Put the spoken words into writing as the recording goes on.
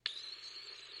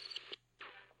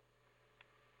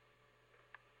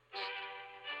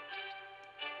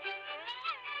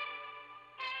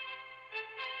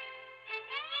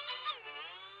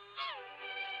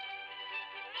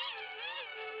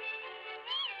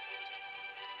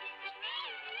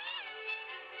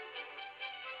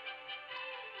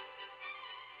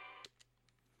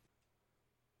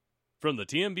From the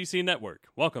TMBC Network,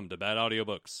 welcome to Bad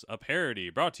Audiobooks, a parody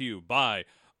brought to you by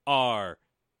our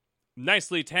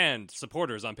nicely tanned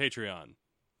supporters on Patreon.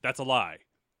 That's a lie.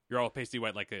 You're all pasty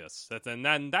white like this.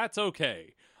 That's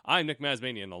okay. I'm Nick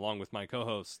Mazmanian, along with my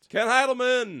co-host, Ken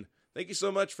Heidelman! Thank you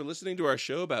so much for listening to our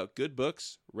show about good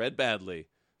books read badly.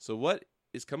 So what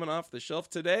is coming off the shelf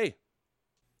today?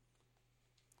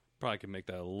 Probably could make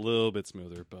that a little bit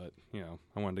smoother, but,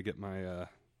 I wanted to get my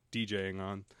DJing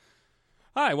on.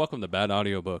 Hi, welcome to Bad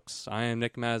Audiobooks. I am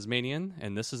Nick Mazmanian,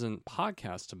 and this is a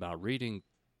podcast about reading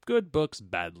good books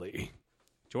badly.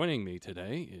 Joining me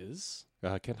today is...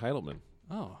 Ken Heidelman.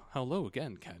 Oh, hello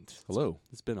again, Kent. Hello.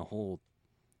 It's been a whole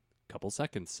couple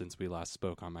seconds since we last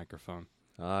spoke on microphone.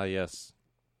 Ah, yes.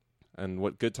 And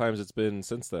what good times it's been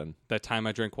since then. That time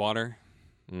I drank water.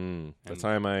 The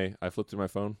time I flipped through my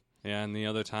phone. Yeah, and the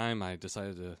other time I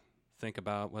decided to think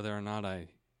about whether or not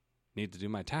I need to do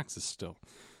my taxes still.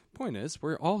 Point is,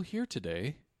 we're all here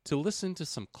today to listen to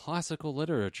some classical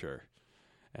literature.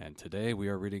 And today we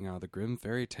are reading out of the Grimm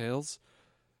fairy tales,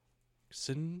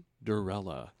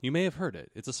 Cinderella. You may have heard it.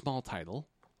 It's a small title.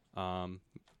 No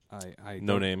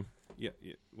name. Yeah.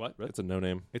 What? It's a no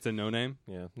name. It's a no name?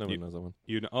 Yeah, nobody knows that one.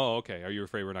 Oh, okay. Are you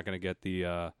afraid we're not going to get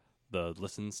the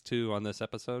listens to on this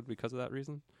episode because of that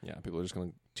reason? Yeah, people are just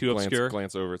going to obscure.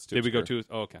 Glance over. It's too Did obscure. We go too?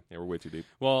 Oh, okay. Yeah, we're way too deep.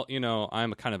 Well,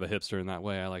 I'm kind of a hipster in that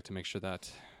way. I like to make sure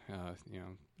that,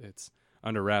 it's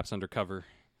under wraps, undercover,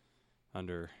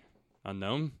 under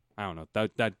unknown. I don't know.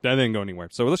 That didn't go anywhere.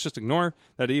 So let's just ignore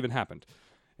that it even happened.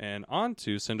 And on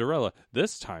to Cinderella.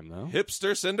 This time, though.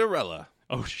 Hipster Cinderella.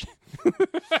 Oh, shit.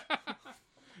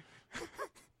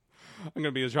 I'm going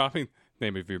to be dropping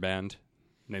name of your band,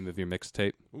 name of your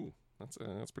mixtape. Ooh,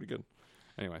 that's pretty good.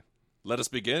 Anyway. Let us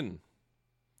begin.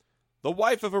 The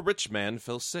wife of a rich man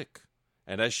fell sick,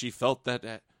 and as she felt that...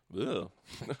 we're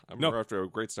off to a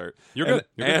great start. You're good.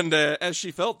 And as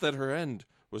she felt that her end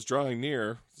was drawing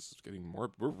near... This is getting more...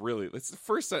 It's the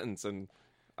first sentence, and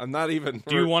I'm not even...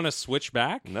 Do you want to switch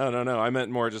back? No. I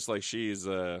meant more just like she's...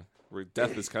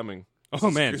 death is coming.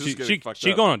 Man,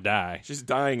 she gonna die. She's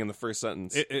dying in the first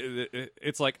sentence.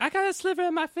 It's like, I got a sliver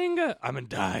in my finger. I'm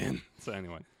dying. So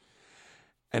anyway.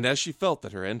 And as she felt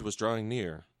that her end was drawing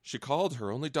near, she called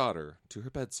her only daughter to her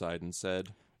bedside and said,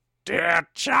 "Dear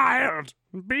child,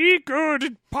 be good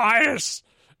and pious,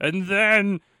 and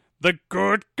then the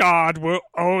good God will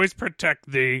always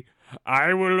protect thee.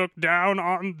 I will look down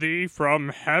on thee from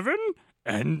heaven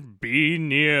and be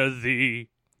near thee."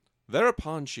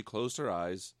 Thereupon she closed her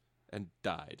eyes and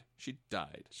died. She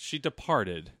died. She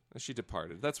departed. She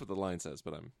departed. That's what the line says,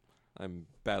 but I'm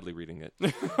badly reading it.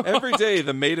 Every day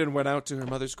the maiden went out to her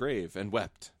mother's grave and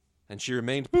wept, and she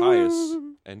remained pious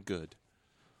and good.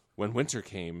 When winter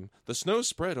came, the snow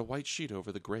spread a white sheet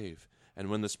over the grave, and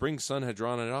when the spring sun had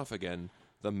drawn it off again,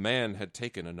 the man had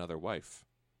taken another wife.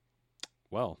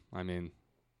 Well, I mean,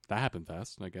 that happened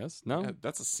fast, I guess. No? Yeah,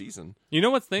 that's a season. You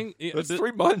know what's thing? That's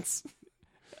 3 months.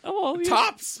 Oh, well,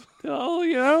 Tops.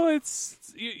 Oh,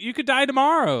 it's you could die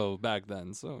tomorrow back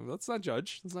then, so let's not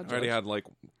judge. I already had like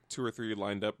 2 or 3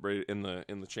 lined up right in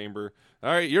the chamber. All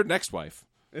right, your next wife.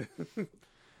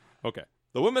 Okay.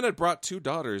 The woman had brought 2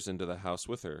 daughters into the house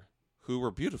with her, who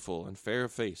were beautiful and fair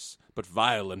of face, but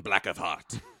vile and black of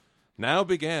heart. Now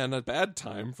began a bad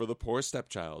time for the poor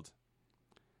stepchild.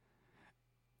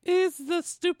 "Is the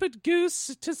stupid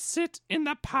goose to sit in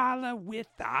the parlor with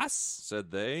us?"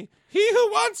 said they. "He who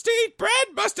wants to eat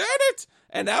bread must earn it,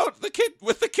 and out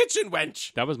with the kitchen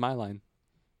wench." That was my line.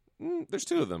 There's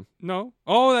 2 of them. No?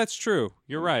 Oh, that's true.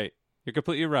 You're right. You're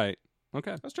completely right.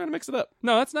 Okay. I was trying to mix it up.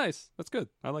 No, that's nice. That's good.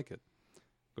 I like it.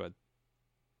 Go ahead.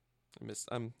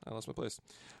 I lost my place.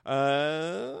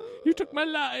 You took my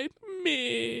life.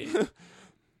 Me.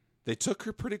 They took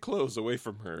her pretty clothes away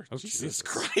from her. Oh, Jesus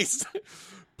Christ.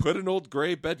 Put an old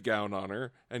gray bedgown on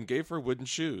her and gave her wooden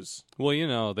shoes.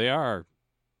 Well, they are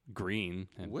green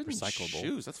and wooden recyclable.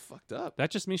 Shoes? That's fucked up.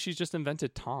 That just means she's just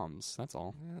invented Toms. That's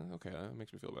all. Yeah, okay, that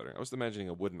makes me feel better. I was imagining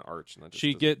a wooden arch. And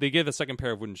They gave a second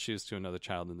pair of wooden shoes to another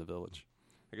child in the village.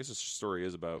 I guess this story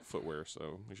is about footwear,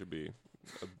 so we should be...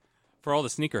 For all the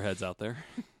sneakerheads out there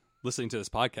listening to this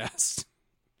podcast.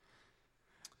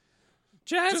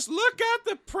 Just look at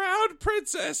the proud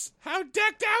princess. How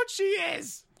decked out she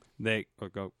is. They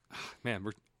go, man.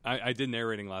 I did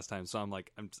narrating last time, so I'm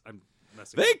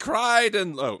messing. They cried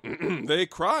and they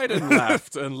cried and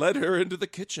laughed and led her into the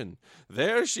kitchen.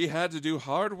 There she had to do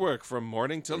hard work from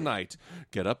morning till night.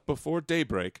 Get up before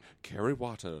daybreak, carry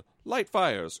water, light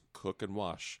fires, cook and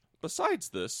wash. Besides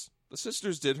this, the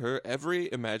sisters did her every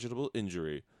imaginable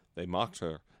injury. They mocked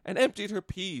her and emptied her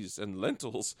peas and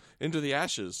lentils into the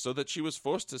ashes so that she was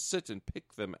forced to sit and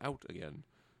pick them out again.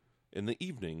 In the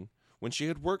evening, when she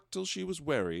had worked till she was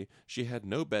weary, she had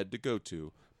no bed to go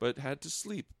to, but had to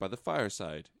sleep by the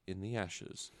fireside in the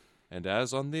ashes. And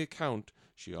as on the account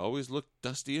she always looked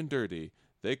dusty and dirty,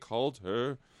 they called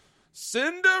her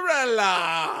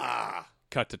Cinderella.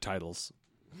 Cut to titles.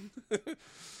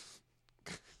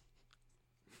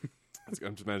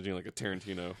 I'm just imagining like a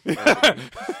Tarantino.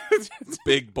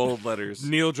 Big, bold letters.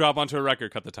 Neil drop onto a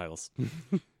record, cut the titles.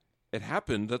 It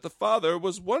happened that the father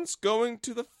was once going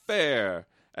to the fair,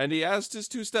 and he asked his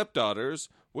 2 stepdaughters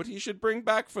what he should bring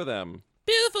back for them.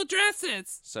 Beautiful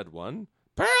dresses, Said one.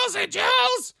 Pearls and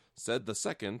jewels, said the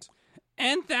second.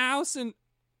 and thou,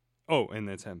 Oh, and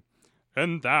that's him.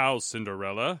 And thou,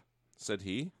 Cinderella, Said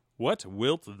he. what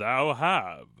wilt thou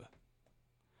have?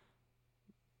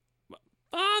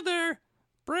 Father,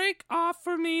 break off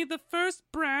for me the first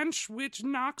branch which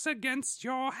knocks against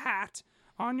your hat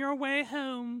on your way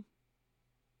home.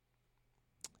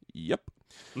 Yep.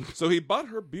 So he bought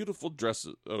her beautiful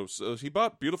dresses. Pearls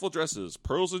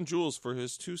and jewels for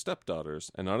his 2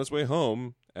 stepdaughters. And on his way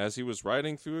home, as he was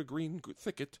riding through a green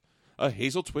thicket, a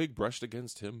hazel twig brushed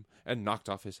against him and knocked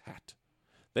off his hat.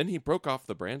 Then he broke off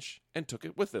the branch and took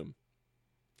it with him.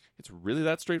 It's really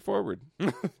that straightforward.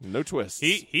 No twists.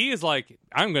 He is like,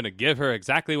 I'm going to give her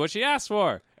exactly what she asked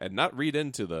for. And not read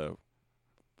into the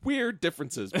weird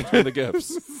differences between the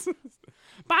gifts.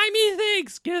 Buy me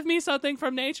things. Give me something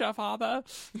from nature, Father.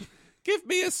 Give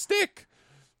me a stick.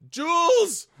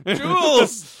 Jewels!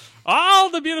 Jewels! All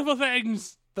the beautiful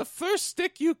things. The first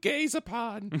stick you gaze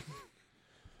upon.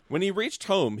 When he reached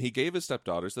home, he gave his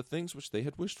stepdaughters the things which they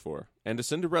had wished for. And to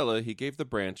Cinderella he gave the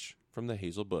branch from the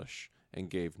hazel bush, and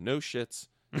gave no shits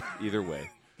either way.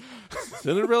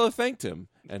 Cinderella thanked him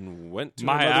and went to her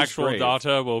My mother's actual grave.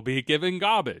 daughter will be given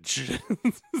garbage.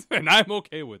 And I'm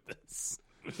okay with this.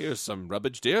 Here's some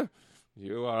rubbish, dear.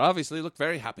 You are obviously look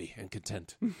very happy and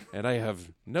content. And I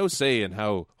have no say in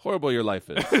how horrible your life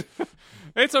is.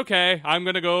 It's okay. I'm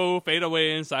going to go fade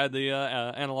away inside the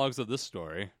analogs of this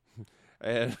story.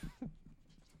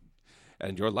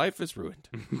 And your life is ruined.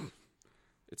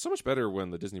 It's so much better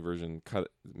when the Disney version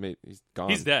he's gone.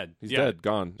 He's dead. He's Yeah. dead,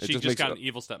 gone. It She just makes got an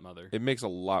evil stepmother. it makes a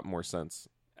lot more sense.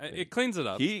 It cleans it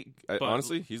up.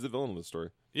 Honestly, he's the villain of the story.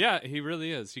 Yeah, he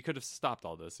really is. He could have stopped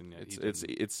all this, and yet he didn't.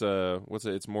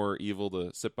 It's more evil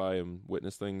to sit by and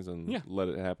witness things and Yeah. let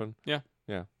it happen. Yeah.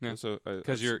 Yeah. So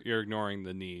Because you're ignoring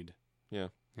the need. yeah.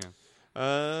 Yeah.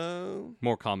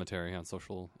 More commentary on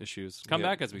social issues. Come Yeah.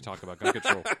 back as we talk about gun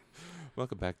control.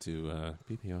 Welcome back to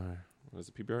PPR. Was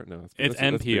it PBR? No, It's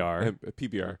NPR.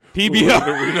 PBR.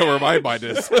 PBR. We know where my mind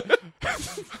is.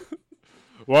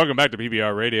 Welcome back to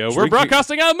PBR Radio. We're Drinking-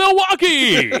 broadcasting out of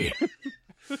Milwaukee.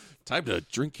 Time to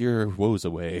drink your woes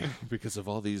away because of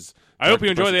all these. I hope you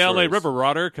enjoy the depressing LA stories. River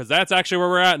Water, because that's actually where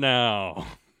we're at now.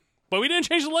 But we didn't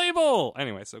change the label.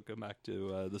 Anyway, so come back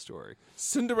to the story.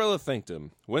 Cinderella thanked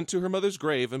him, went to her mother's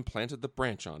grave, and planted the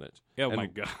branch on it. Oh, and my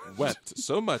God. Wept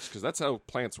so much because that's how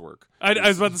plants work. I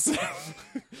was about to say.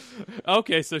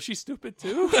 Okay, so she's stupid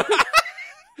too?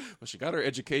 Well, she got her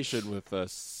education with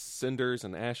cinders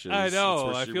and ashes. I That's know.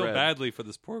 where I she feel read. badly for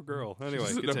this poor girl. She Anyway,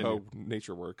 doesn't know continue. how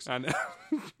nature works. I know.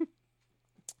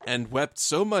 And wept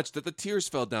so much that the tears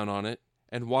fell down on it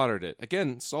and watered it.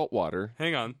 Again, salt water,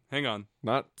 Hang on.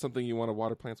 not something you want to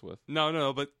water plants with.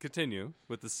 No, but continue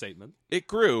with the statement. It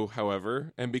grew,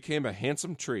 however, and became a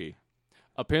handsome tree.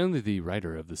 Apparently, the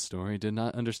writer of this story did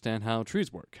not understand how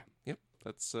trees work. Yep,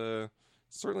 that's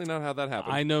certainly not how that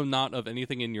happened. I know not of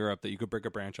anything in Europe that you could break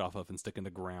a branch off of and stick in the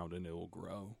ground and it will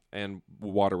grow. And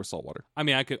water with salt water. I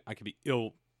mean, I could be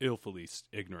illfully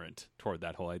ignorant toward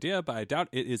that whole idea, but I doubt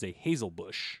it is a hazel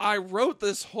bush. I wrote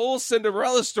this whole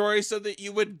Cinderella story so that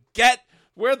you would get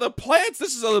where the plants.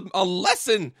 This is a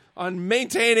lesson on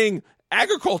maintaining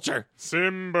agriculture.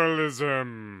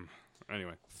 Symbolism.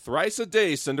 Anyway. Thrice a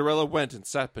day, Cinderella went and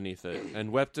sat beneath it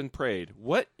and wept and prayed.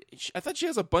 What? I thought she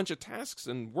has a bunch of tasks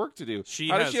and work to do.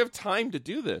 How does she have time to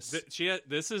do this?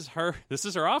 This is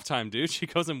her off time, dude. She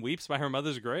goes and weeps by her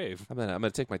mother's grave. I'm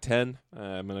gonna take my 10.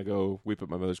 I'm gonna go weep at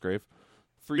my mother's grave.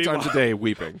 3 Meanwhile- times a day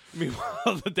weeping.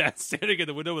 Meanwhile, the dad's standing in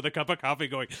the window with a cup of coffee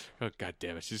going, oh, God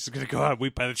damn it, she's just going to go out and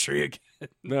weep by the tree again.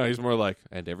 No, he's more like,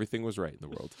 and everything was right in the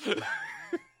world.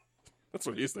 That's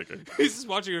what he's thinking. He's just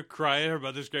watching her cry in her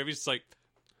mother's grave. He's just like,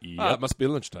 It must be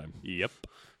lunchtime. yep.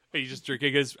 He's just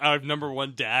drinking his number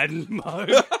one dad mug.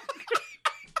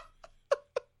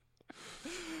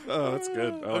 Oh, that's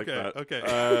good. I like that.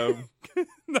 Okay.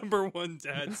 Number one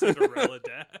dad, Cinderella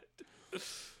dad.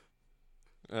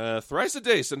 Thrice a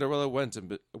day, Cinderella went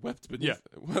and wept beneath.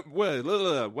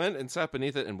 Went and sat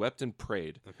beneath it and wept and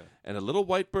prayed. Okay. And a little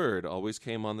white bird always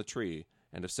came on the tree.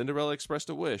 And if Cinderella expressed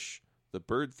a wish, the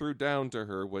bird threw down to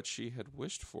her what she had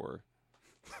wished for.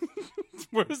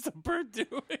 What is the bird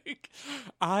doing?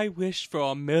 I wish for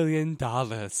 $1 million.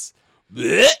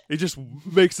 He just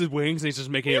makes his wings and he's just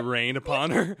making it rain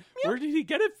upon her. Where did he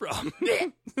get it from?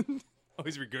 Oh,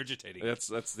 he's regurgitating.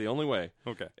 That's the only way.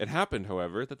 Okay. It happened,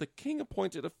 however, that the king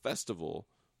appointed a festival,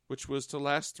 which was to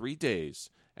last 3 days,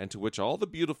 and to which all the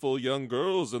beautiful young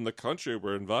girls in the country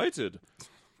were invited,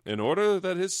 in order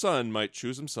that his son might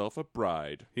choose himself a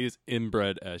bride. He is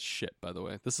inbred as shit, by the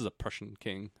way. This is a Prussian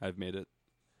king. I've made it.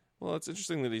 Well, it's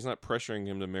interesting that he's not pressuring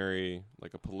him to marry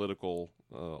like a political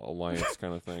alliance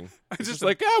kind of thing. It's just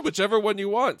like, whichever one you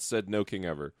want, said no king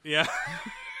ever. Yeah.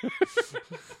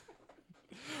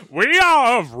 We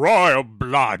are of royal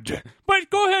blood,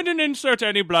 but go ahead and insert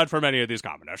any blood from any of these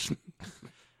commoners.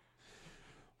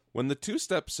 When the 2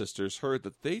 stepsisters heard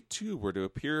that they too were to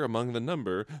appear among the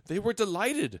number, they were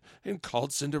delighted and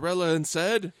called Cinderella and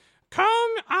said, Come,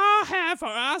 our hair for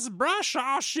us, brush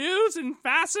our shoes, and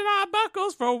fasten our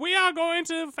buckles, for we are going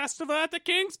to a festival at the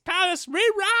king's palace. We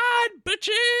ride,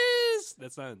 bitches!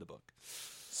 That's not in the book.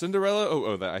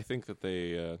 Cinderella. I think that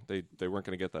they weren't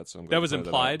going to get that. So I'm glad that was to find that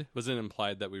out. implied. Was it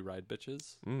implied that we ride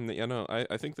bitches? Yeah, no.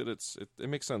 I think that it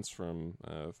makes sense from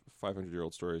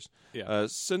 500-year-old stories. Yeah.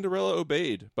 Cinderella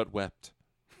obeyed, but wept.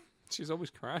 She's always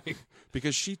crying.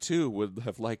 Because she too would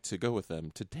have liked to go with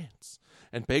them to dance,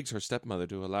 and begged her stepmother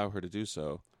to allow her to do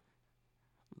so.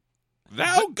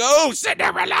 Thou go,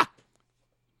 Cinderella,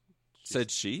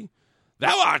 said she.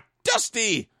 Thou art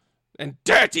dusty and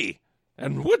dirty,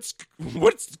 and wouldst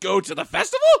go to the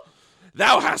festival?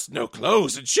 Thou hast no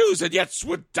clothes and shoes, and yet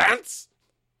would dance?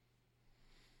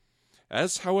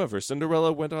 As, however,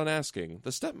 Cinderella went on asking,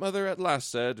 the stepmother at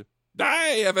last said,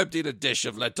 I have emptied a dish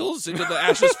of lentils into the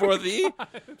ashes for thee.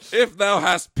 If thou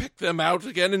hast picked them out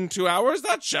again in 2 hours,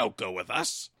 thou shalt go with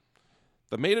us.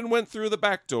 The maiden went through the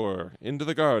back door into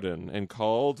the garden and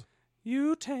called,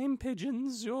 You tame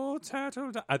pigeons, your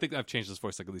turtle... I think I've changed his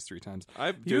voice like at least 3 times.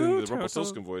 I'm doing the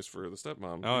Rumpelstiltskin voice for the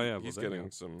stepmom. Oh, yeah. He's getting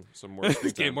some more screen time.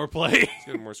 He's getting more play. He's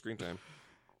getting more screen time.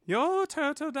 Your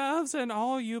turtle doves and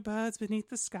all you birds beneath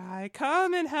the sky,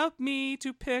 come and help me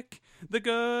to pick the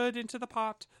good into the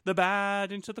pot, the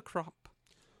bad into the crop.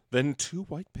 Then 2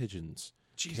 white pigeons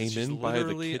came in by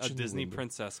the kitchen a Disney window.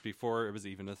 Princess before it was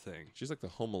even a thing. She's like the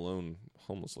Home Alone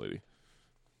homeless lady.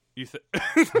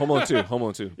 Home Alone 2. Home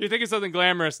Alone 2. You're thinking something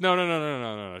glamorous.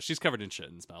 No. She's covered in shit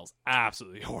and smells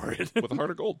absolutely horrid. With a heart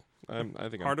of gold. I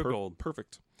think heart I'm of gold.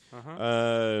 Perfect.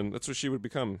 Uh-huh. That's what she would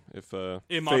become if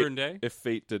in modern day, if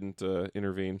fate didn't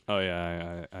intervene. Oh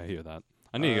yeah, I hear that.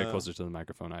 I need to get closer to the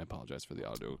microphone. I apologize for the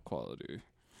audio quality.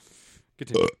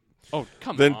 Continue. Oh,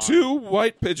 come on. Then 2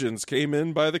 white pigeons came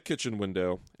in by the kitchen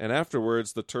window, and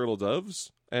afterwards the turtle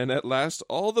doves, and at last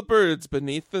all the birds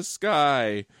beneath the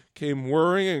sky came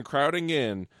whirring and crowding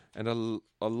in, and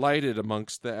alighted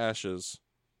amongst the ashes.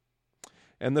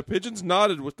 And the pigeons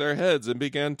nodded with their heads and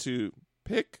began to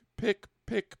pick,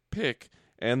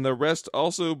 and the rest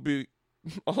also began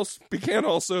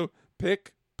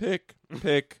pick,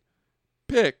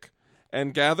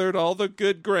 and gathered all the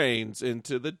good grains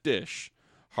into the dish.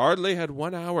 Hardly had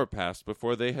 1 hour passed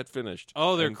before they had finished.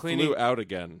 Oh, they're and cleaning. Flew out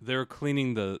again. They're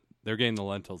cleaning They're getting the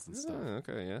lentils and stuff.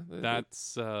 Okay, yeah.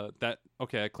 That's that.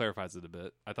 Okay, that clarifies it a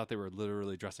bit. I thought they were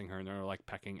literally dressing her and they were like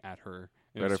pecking at her.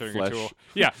 At her flesh.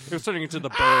 It was turning into the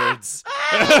birds.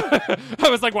 I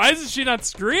was like, why isn't she not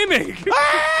screaming?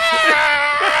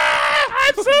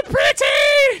 I'm so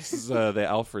pretty. This is the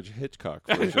Alfred Hitchcock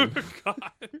version.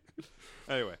 God.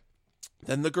 Anyway,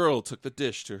 then the girl took the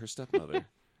dish to her stepmother,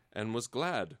 and was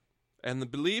glad,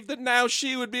 and believed that now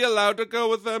she would be allowed to go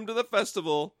with them to the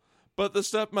festival. But the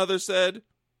stepmother said,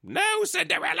 No,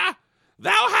 Cinderella,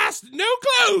 thou hast no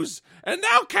clothes, and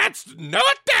thou canst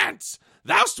not dance.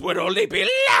 Thou would only be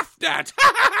laughed at.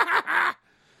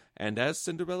 And as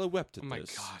Cinderella wept at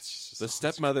this, gosh, the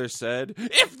stepmother said,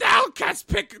 If thou canst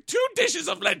pick 2 dishes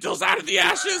of lentils out of the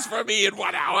ashes for me in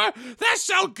 1 hour, thou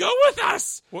shalt go with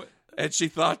us. What? And she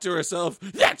thought to herself,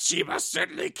 that she most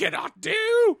certainly cannot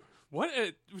do. What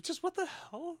the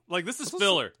hell? Like, this is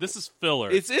filler. This is filler.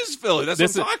 It is filler. That's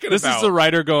what I'm talking this about. This is the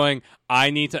writer going, I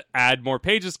need to add more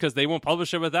pages because they won't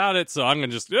publish it without it, so I'm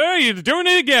going to just, you're doing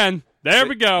it again. There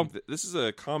we go. This is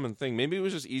a common thing. Maybe it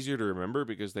was just easier to remember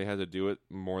because they had to do it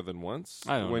more than once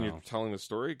when you're telling the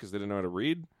story because they didn't know how to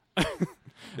read.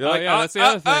 You're like, yeah, that's the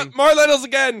other thing. More lentils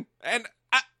again. And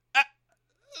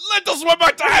lentils one more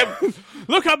time.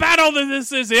 Look how bad all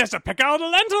this is. He has to pick out the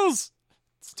lentils.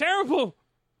 It's terrible.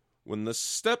 When the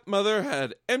stepmother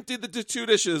had emptied the 2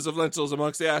 dishes of lentils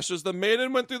amongst the ashes, the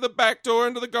maiden went through the back door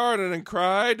into the garden and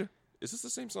cried. Is this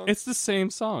the same song? It's the same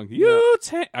song.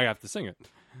 I have to sing it.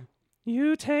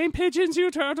 You tame pigeons, you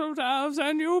turtle doves,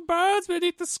 and you birds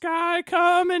beneath the sky,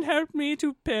 come and help me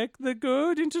to pick the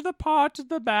good into the pot,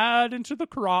 the bad into the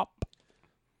crop.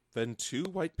 Then 2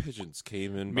 white pigeons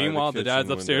came in. Meanwhile, by the kitchen dad's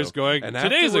upstairs window, going, and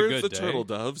 "Today's a afterwards good the day." turtle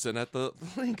doves, and at the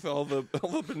length all the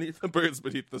birds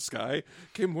beneath the sky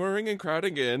came whirring and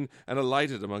crowding in and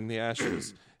alighted among the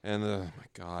ashes. And oh my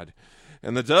God.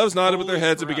 And the doves nodded with their Holy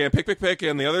heads crap. and began pick,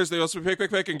 and the others, they also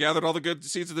pick, and gathered all the good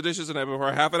seeds of the dishes, and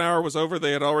before half an hour was over,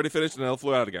 they had already finished, and they all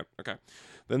flew out again. Okay.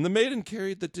 Then the maiden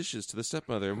carried the dishes to the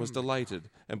stepmother and was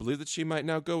delighted, and believed that she might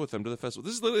now go with them to the festival.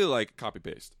 This is literally like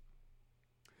copy-paste.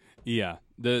 Yeah,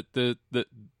 this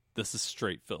is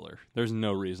straight filler. There's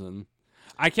no reason.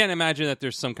 I can't imagine that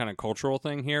there's some kind of cultural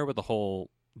thing here with the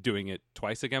whole doing it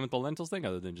twice again with the lentils thing,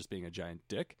 other than just being a giant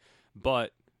dick.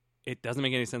 But it doesn't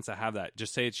make any sense to have that.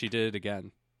 Just say she did it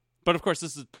again. But of course,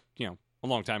 this is a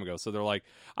long time ago, so they're like,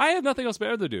 I have nothing else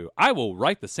better to do. I will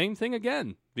write the same thing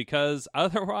again because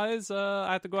otherwise,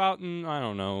 I have to go out and I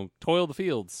don't know, toil the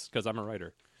fields because I'm a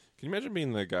writer. Can you imagine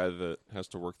being the guy that has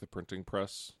to work the printing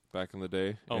press back in the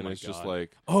day? Oh and my it's just God.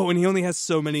 like, Oh, and he only has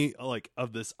so many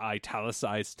of this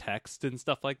italicized text and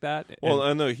stuff like that. well,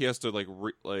 And- I know he has to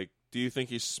do you think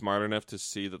he's smart enough to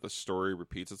see that the story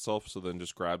repeats itself, so then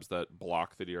just grabs that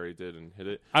block that he already did and hit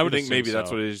it? I would You think assume maybe that's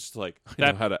so. what he's just like. I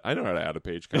That- know how to add a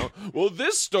page count. Well,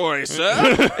 this story, sir,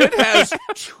 it has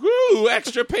 2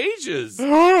 extra pages,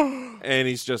 and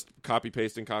he's just copy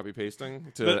pasting to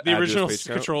the add to his original page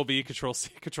count. Control V, Control C,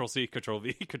 Control C, Control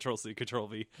V, Control C, Control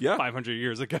V. Yeah. 500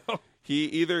 years ago. He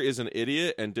either is an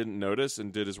idiot and didn't notice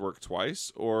and did his work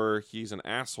twice, or he's an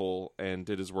asshole and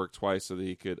did his work twice so that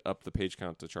he could up the page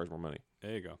count to charge more money.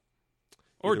 There you go.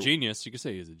 Or Either- genius. You could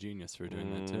say he's a genius for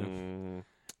doing that too.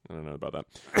 I don't know about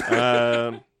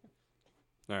that.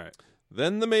 All right.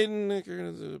 Then the maiden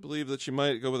believed that she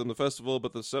might go with him to the festival,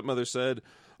 but the stepmother said,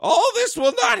 All this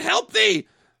will not help thee.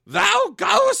 Thou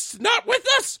goest not with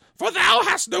us, for thou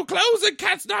hast no clothes and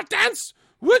canst not dance,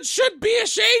 which should be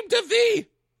ashamed of thee.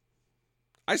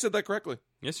 I said that correctly.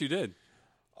 Yes, you did.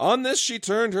 On this she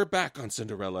turned her back on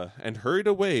Cinderella and hurried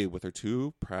away with her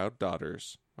 2 proud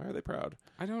daughters. Why are they proud?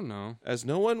 I don't know. As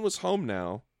no one was home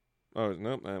now,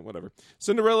 whatever.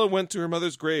 Cinderella went to her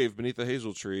mother's grave beneath the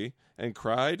hazel tree and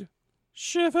cried,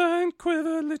 Shiver and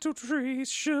quiver, little trees,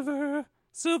 shiver.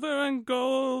 Silver and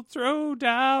gold throw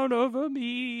down over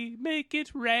me. Make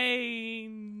it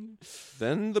rain.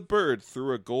 Then the bird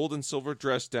threw a gold and silver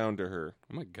dress down to her.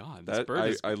 Oh my God. This That bird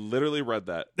is... I literally read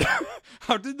that.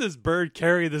 How did this bird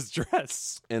carry this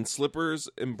dress? And slippers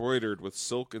embroidered with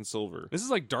silk and silver. This is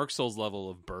like Dark Souls level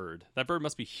of bird. That bird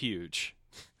must be huge.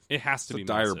 It has to It's be a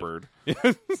dire massive. bird.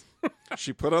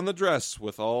 She put on the dress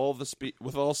with all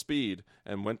speed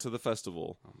and went to the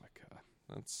festival. Oh my God.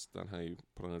 That's not how you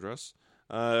put on a dress.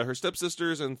 Her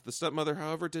stepsisters and the stepmother,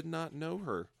 however, did not know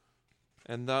her,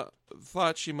 and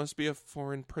thought she must be a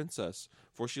foreign princess,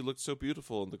 for she looked so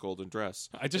beautiful in the golden dress.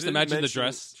 I just They didn't imagine the mention-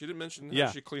 dress. She didn't mention how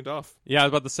Yeah. she cleaned off. Yeah, I was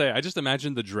about to say, I just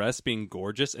imagine the dress being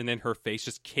gorgeous and then her face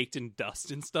just caked in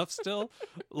dust and stuff still.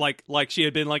 like she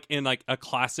had been in a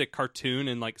classic cartoon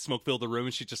and smoke filled the room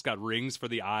and she just got rings for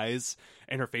the eyes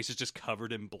and her face is just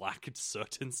covered in black and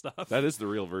soot and stuff. That is the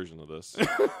real version of this.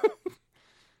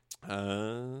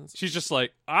 She's just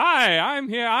like, I'm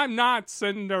here. I'm not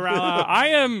Cinderella. I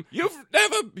am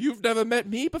You've never met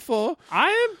me before.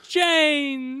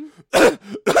 Jane.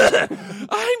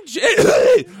 I'm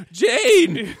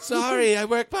Jane. Sorry, I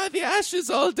work by the ashes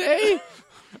all day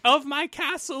Of my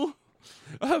castle.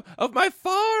 of my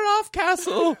far off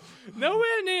castle.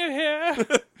 Nowhere near here.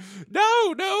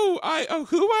 No,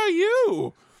 who are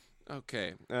you?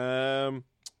 Okay.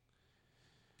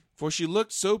 For she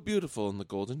looked so beautiful in the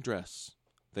golden dress.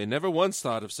 They never once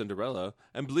thought of Cinderella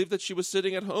and believed that she was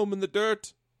sitting at home in the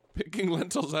dirt, picking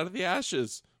lentils out of the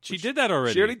ashes. She did that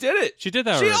already. She already did it. She did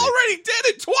that She already. already did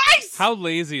it twice. How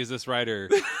lazy is this writer,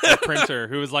 or printer,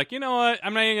 who was like, you know what?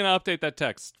 I'm not even going to update that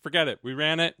text. Forget it. We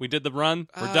ran it. We did the run.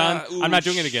 We're done. I'm not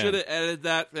doing it again. Should have edited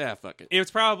that. Yeah, fuck it. It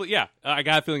was probably, yeah. I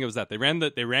got a feeling it was that. They ran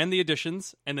the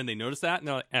additions, and then they noticed that, and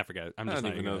they're like, forget it. I'm I just don't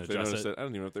not even even know going if to they address noticed it. it. I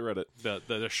don't even know if they read it.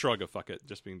 The shrug of fuck it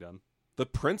just being done. The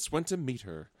prince went to meet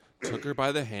her, took her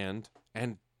by the hand,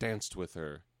 and danced with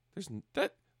her. There's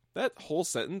that whole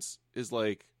sentence is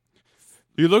like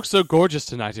You look so gorgeous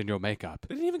tonight in your makeup.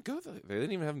 They didn't even go there. They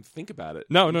didn't even have him think about it.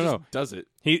 No, He no, just no. does it.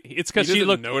 It's because He she doesn't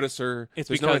looked. notice her. It's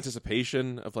There's no because-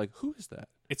 anticipation of like, who is that?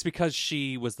 It's because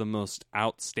she was the most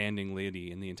outstanding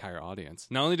lady in the entire audience.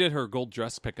 Not only did her gold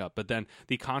dress pick up, but then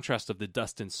the contrast of the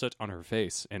dust and soot on her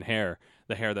face and hair,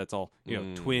 the hair that's all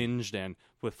twinged and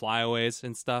with flyaways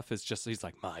and stuff, is just. He's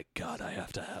like, my God, I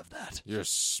have to have that. You're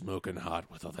smoking hot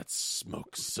with all that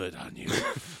smoke soot on you.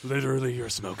 Literally, you're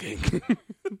smoking.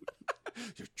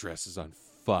 Your dress is on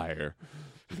fire.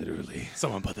 Literally.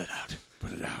 Someone put that out.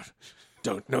 Put it out.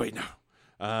 Don't. No, wait,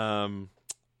 no.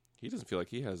 He doesn't feel like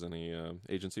he has any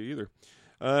agency either.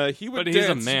 He would But he's a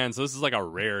dance. man, so this is like a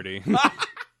rarity.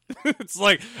 It's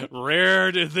like,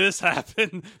 rare did this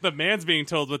happen. The man's being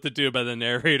told what to do by the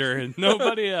narrator and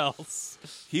nobody else.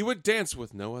 He would dance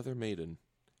with no other maiden,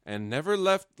 and never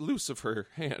left loose of her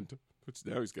hand. Which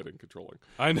now he's getting controlling.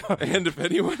 I know. And if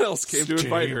anyone else came to Stay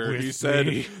invite her, he with said,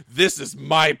 me. "This is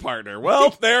my partner."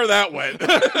 Well, there that went.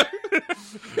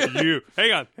 You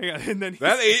hang on, and then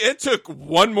It took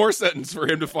one more sentence for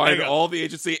him to find Hang on. all the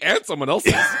agency and someone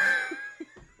else's.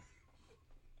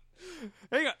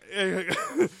 hang on.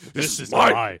 This is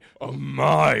my-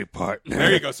 my partner.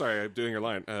 There you go. Sorry, I'm doing your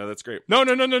line. That's great. No.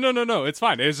 It's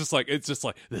fine. It's just like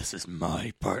this is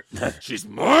my partner. She's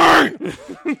mine.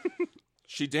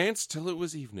 She danced till it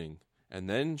was evening, and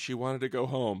then she wanted to go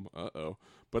home. Uh-oh.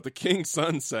 But the king's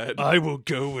son said, I will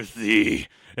go with thee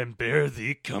and bear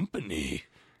thee company.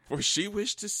 for she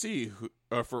wished to see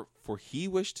for he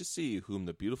wished to see whom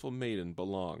the beautiful maiden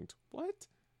belonged. What?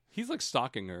 He's like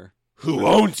stalking her. Who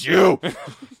owns you?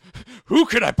 Who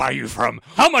could I buy you from?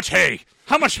 How much hay?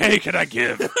 How much hay can I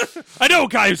give? I know a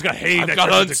guy who's got hay. I've got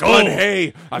unspun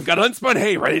hay. I've got unspun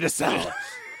hay ready to sell.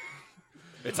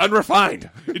 It's unrefined.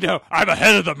 You know, I'm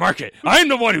ahead of the market. I'm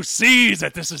the one who sees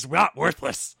that this is not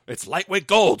worthless. It's lightweight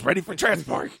gold, ready for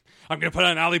transport. I'm going to put it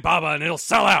on Alibaba and it'll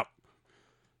sell out.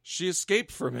 She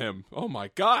escaped from him. Oh my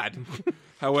God.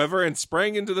 However, and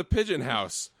sprang into the pigeon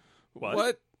house.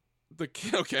 What?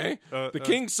 Okay. The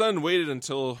king's son waited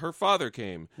until her father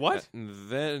came. What? And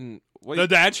then wait. The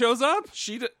dad shows up?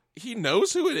 He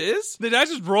knows who it is? The dad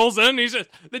just rolls in.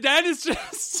 The dad is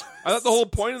just. I thought the whole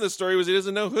point of the story was he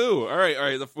doesn't know who. All right.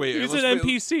 Wait. He's let's an wait.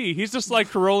 NPC. He's just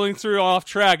like rolling through off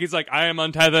track. He's like, I am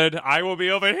untethered. I will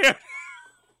be over here.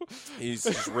 He's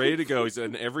just ready to go. He's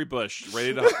in every bush,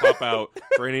 ready to pop out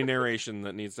for any narration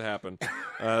that needs to happen.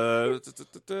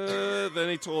 Then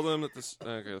he told him that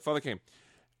the father came,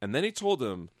 and then he told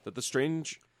him that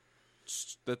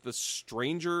the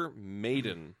stranger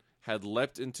maiden had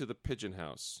leapt into the pigeon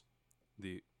house.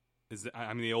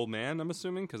 I'm the old man, I'm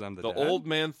assuming, because I'm the The dad? old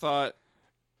man thought,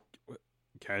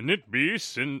 Can it be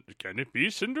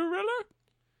Cinderella?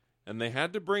 and they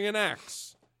had to bring an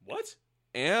axe What?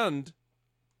 and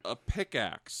a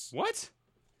pickaxe What?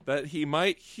 that he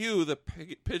might hew the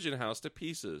pigeon house to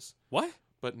pieces. What?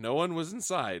 But no one was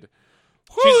inside.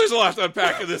 Whew, there's a lot to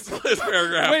unpack in this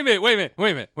paragraph. Wait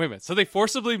a minute. So they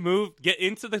forcibly get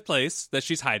into the place that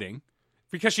she's hiding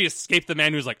because she escaped the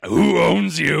man who's like, who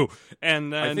owns you?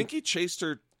 And then, I think he chased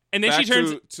her and then back she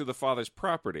turns. to the father's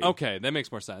property. Okay, that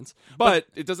makes more sense. But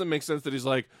it doesn't make sense that he's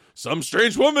like, some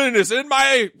strange woman is in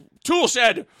my tool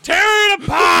shed. Tear it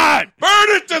apart! Burn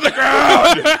it to the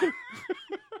ground!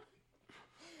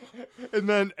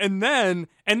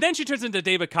 and then she turns into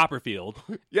David Copperfield.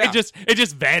 Yeah. It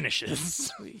just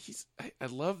vanishes. I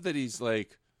love that he's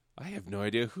like, I have no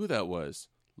idea who that was.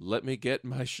 Let me get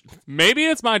my... Maybe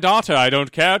it's my daughter I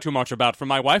don't care too much about from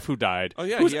my wife who died. Oh,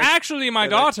 yeah, Who's he actually my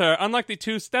daughter, unlike the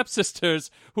two stepsisters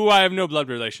who I have no blood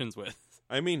relations with.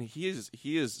 I mean, he is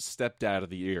stepdad of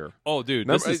the year. Oh, dude.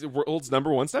 World's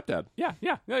number one stepdad. Yeah,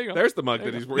 there you go. There's the mug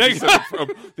that he's There you sipping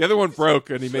from. The other one broke,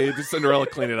 and he made Cinderella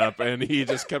clean it up, and he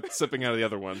just kept sipping out of the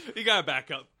other one. You gotta back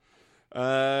up.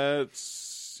 Let's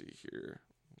see here.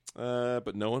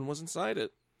 But no one was inside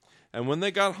it. And when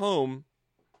they got home,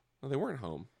 well, they weren't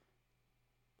home.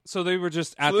 So they were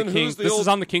just at So the then king. who's the This old- is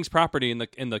on the king's property, and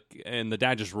the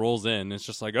dad just rolls in. It's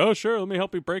just like, oh sure, let me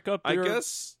help you break up I your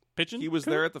guess pigeon. he was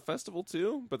coop." there at the festival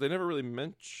too, but they never really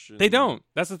mentioned. They don't.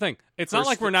 That's the thing. It's not First-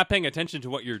 like we're not paying attention to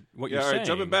what you're Yeah, all saying. right.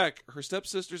 Jumping back, her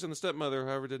stepsisters and the stepmother,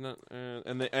 however, did not,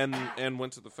 and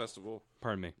went to the festival.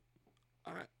 Pardon me.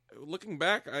 Looking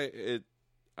back, I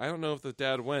don't know if the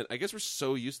dad went. I guess we're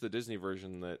so used to the Disney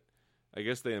version that I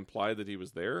guess they implied that he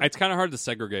was there. It's kind of hard to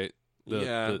segregate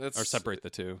that's or separate the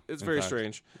two. It's in very fact.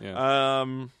 strange. Yeah.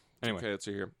 Anyway. Okay, let's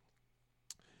see here.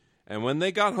 And when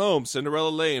they got home, Cinderella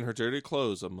lay in her dirty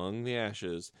clothes among the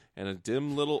ashes, and a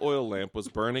dim little oil lamp was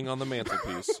burning on the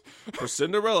mantelpiece. For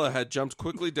Cinderella had jumped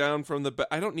quickly down from the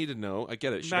I don't need to know. I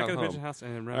get it. She Back got of the home. pigeon house.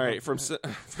 And All right,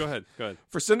 go ahead. Go ahead.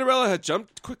 For Cinderella had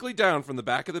jumped quickly down from the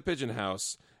back of the pigeon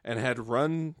house and had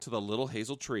run to the little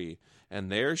hazel tree. And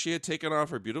there she had taken off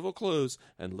her beautiful clothes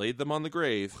and laid them on the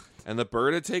grave. And the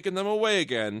bird had taken them away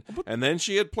again. And then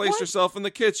she had placed herself in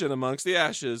the kitchen amongst the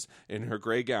ashes in her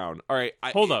gray gown. All right,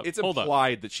 Hold up. It's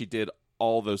implied that she did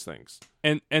all those things.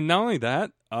 And not only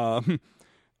that,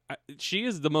 she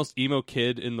is the most emo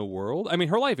kid in the world. I mean,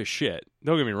 her life is shit.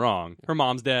 Don't get me wrong. Her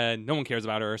mom's dead. No one cares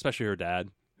about her, especially her dad,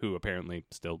 who apparently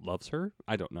still loves her.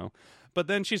 I don't know. But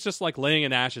then she's just like laying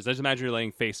in ashes. I just imagine her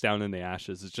laying face down in the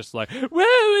ashes. It's just like,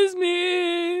 woe is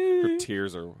me. Her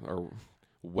tears are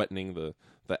wetting the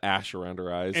ash around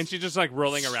her eyes. And she's just like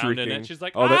rolling around in it. She's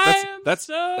like, that's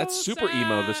super sad.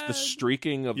 emo. The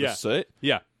streaking of the soot.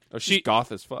 Yeah. Oh, she's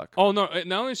goth as fuck. Oh, no.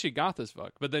 Not only is she goth as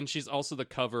fuck, but then she's also the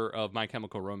cover of My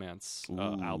Chemical Romance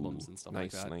albums and stuff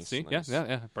like that. Nice, See? nice.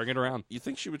 Yeah. Bring it around. You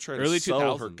think she would try Early to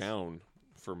sell her 2000s. gown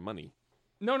for money?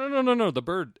 No. The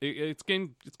bird, it's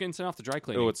getting sent off to dry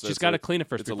cleaning. She's it's got to a- clean it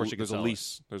first it's a- before she can There's a sell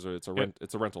lease. It's a rent.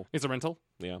 It's a rental. It's a rental?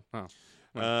 Yeah.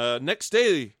 Oh. Next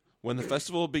day, when the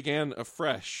festival began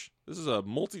afresh, this is a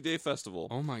multi-day festival,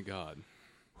 Oh, my God.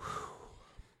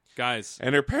 Guys,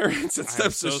 and her parents and I'm so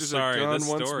stepsisters sorry. had gone This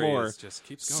once story more. just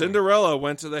keeps going. Cinderella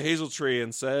went to the hazel tree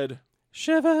and said,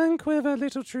 Shiver and quiver,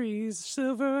 little trees,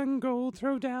 silver and gold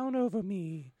throw down over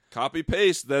me. copy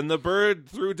paste. Then the bird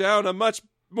threw down a much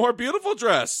more beautiful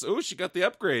dress. Ooh, she got the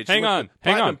upgrade. She Hang went on. the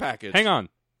platinum package. Hang on.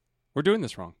 We're doing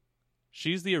this wrong.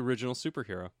 She's the original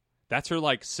superhero. That's her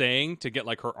like saying to get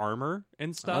like her armor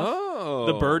and stuff. Oh,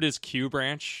 The bird is Q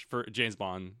branch for James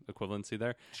Bond equivalency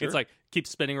there. Sure. It's like keep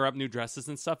spinning her up new dresses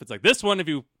and stuff. It's like this one, if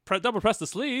you double press the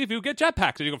sleeve, you get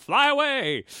jetpacks and you can fly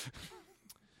away.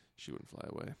 She wouldn't fly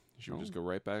away. She would just go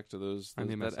right back to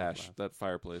that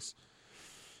fireplace,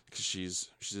 because she's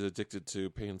addicted to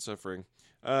pain and suffering.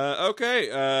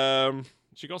 Okay.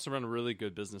 She could also run a really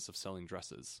good business of selling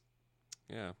dresses.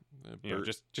 Yeah. You know,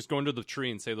 just go into the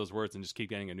tree and say those words and just keep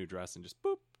getting a new dress and just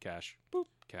boop, cash, boop,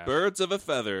 cash. Birds of a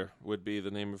Feather would be the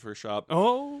name of her shop.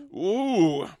 Oh.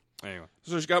 Ooh. Anyway.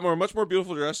 So she got much more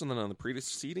beautiful dress than on the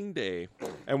preceding day.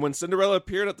 And when Cinderella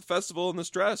appeared at the festival in this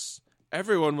dress,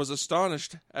 everyone was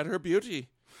astonished at her beauty.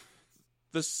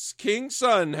 The king's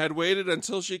son had waited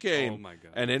until she came, Oh my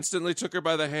God. and instantly took her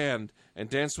by the hand and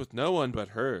danced with no one but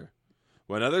her.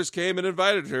 When others came and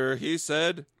invited her, he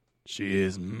said, She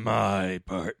is my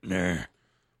partner.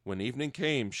 When evening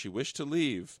came, she wished to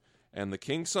leave, and the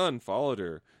king's son followed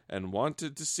her and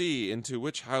wanted to see into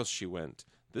which house she went.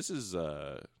 This is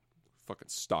fucking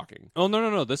stalking. Oh,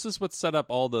 no. This is what set up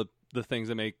all the things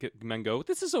that make men go,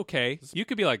 this is okay. You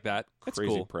could be like that. That's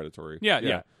Crazy cool. predatory.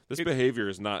 Yeah. This behavior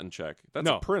is not in check. That's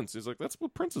No. a prince. He's like, that's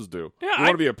what princes do. Yeah, you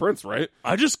want to be a prince, right?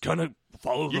 I just kind of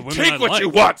follow the You women take I what like. you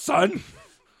want, son.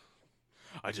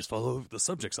 I just follow the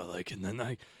subjects I like, and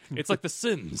then it's like The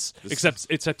Sims, except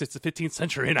it's the 15th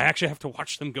century, and I actually have to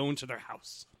watch them go into their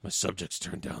house. My subjects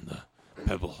turn down the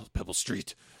Pebble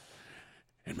Street,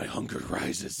 and my hunger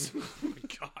rises. Oh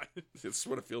my God. It's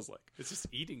what it feels like. It's just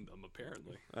eating them,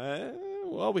 apparently.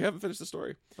 Well, we haven't finished the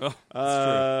story. Oh,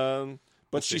 that's true.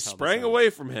 But see she how this sprang ends. away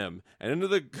from him and into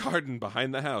the garden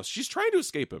behind the house. She's trying to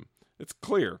escape him. It's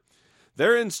clear.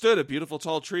 Therein stood a beautiful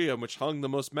tall tree on which hung the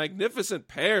most magnificent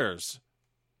pears.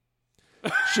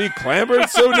 She clambered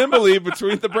so nimbly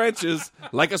between the branches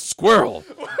like a squirrel,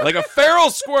 like a feral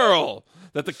squirrel,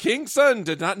 that the king's son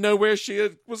did not know where she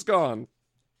was gone.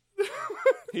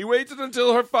 He waited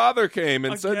until her father came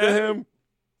and said to Again? him,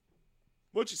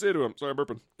 what'd she say to him? Sorry, I'm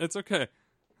burping. It's okay.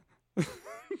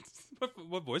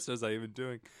 What voice was I even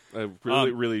doing?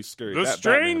 Really scary. The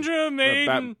stranger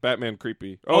maiden. Batman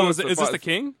creepy. Oh, it's is this the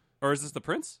king? Or is this the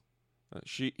prince?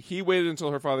 He waited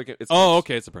until her father came. It's Oh,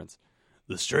 okay, it's the prince.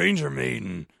 The stranger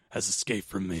maiden has escaped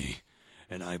from me,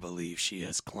 and I believe she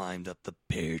has climbed up the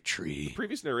pear tree.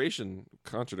 Previous narration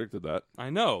contradicted that. I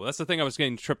know. That's the thing I was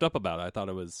getting tripped up about. I thought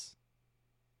it was...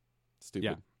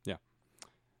 Stupid. Yeah.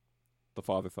 The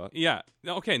father thought. Yeah.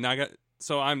 Okay, now I got...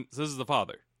 So this is the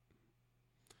father.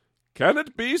 Can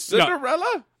it be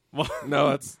Cinderella? Well, No,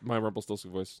 that's my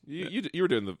Rumpelstiltskin voice. You were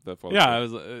doing that father. yeah,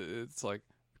 it's like,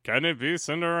 can it be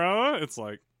Cinderella? It's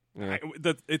like, Yeah.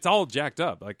 it's all jacked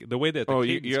up. Like, the way that the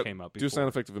you cadence came up do before. a sound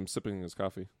effect of him sipping his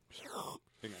coffee. Hang on.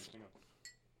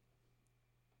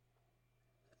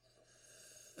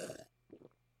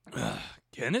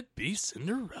 Can it be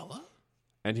Cinderella?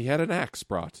 And he had an axe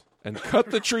brought and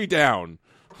cut the tree down,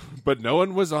 but no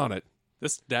one was on it.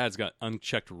 This dad's got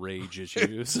unchecked rage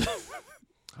issues.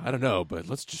 I don't know, but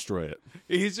let's destroy it.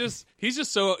 He's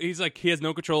like, he has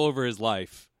no control over his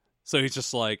life. So he's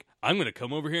just like, I'm going to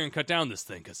come over here and cut down this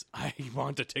thing because I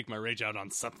want to take my rage out on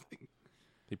something.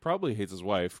 He probably hates his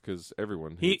wife because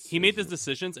everyone He made his these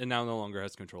decisions and now no longer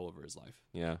has control over his life.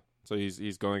 Yeah. So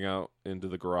he's going out into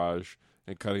the garage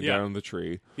and cutting down the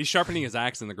tree. He's sharpening his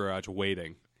axe in the garage,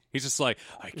 waiting. He's just like,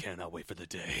 I cannot wait for the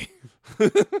day.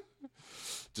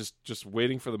 just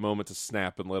waiting for the moment to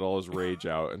snap and let all his rage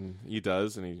out, and he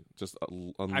does, and he just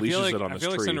unleashes it on his tree.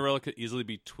 I feel like Cinderella could easily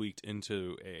be tweaked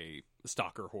into a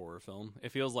stalker horror film.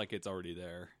 It feels like it's already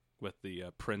there, with the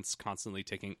prince constantly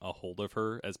taking a hold of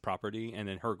her as property, and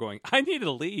then her going, I need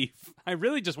to leave. I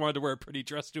really just wanted to wear a pretty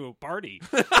dress to a party.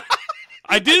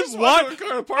 I didn't want to go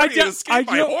to a party and escape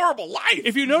my horrible life.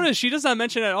 If you notice, she does not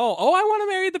mention at all, oh, I want to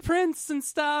marry the prince and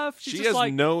stuff. She's she just has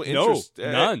like, no interest.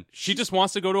 No, none. She just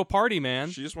wants to go to a party, man.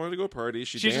 She just wanted to go to a party.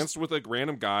 She danced with a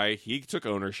random guy. He took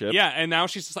ownership. Yeah, and now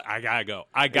she's just like, I gotta go.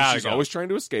 She's always trying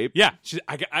to escape. Yeah,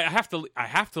 I have to leave. I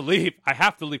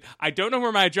have to leave. I don't know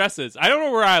where my address is. I don't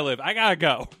know where I live. I gotta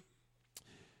go.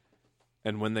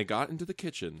 And when they got into the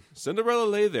kitchen, Cinderella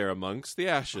lay there amongst the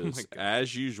ashes,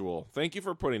 as usual. Thank you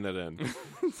for putting that in.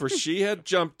 For she had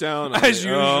jumped down. As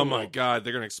usual. Oh, my God.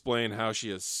 They're going to explain how she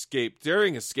escaped.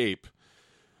 Daring escape.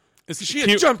 She had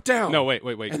cute. jumped down. No, wait.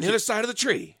 On the other side of the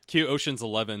tree. Cue Ocean's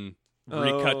 11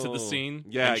 recut to the scene.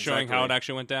 Yeah, and showing how it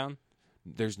actually went down.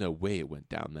 There's no way it went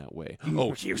down that way.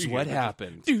 Oh, here's what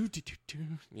happened.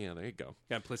 Yeah, there you go.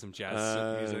 Gotta play some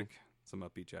jazz music. Some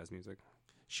upbeat jazz music.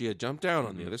 She had jumped down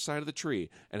on the other side of the tree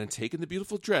and had taken the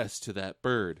beautiful dress to that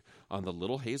bird on the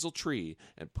little hazel tree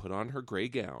and put on her gray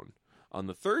gown. On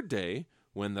the third day,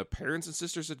 when the parents and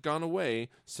sisters had gone away,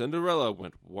 Cinderella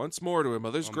went once more to her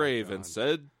mother's grave and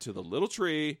said to the little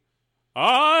tree,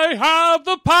 I have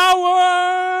the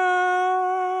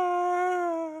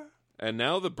power! And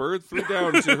now the bird threw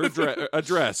down to her a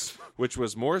dress, which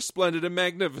was more splendid and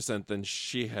magnificent than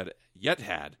she had yet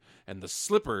had, and the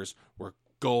slippers were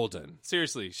golden.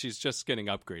 Seriously, she's just getting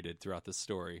upgraded throughout this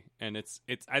story, and it's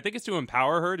I think it's to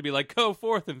empower her to be like, go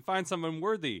forth and find someone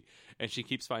worthy, and she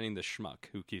keeps finding the schmuck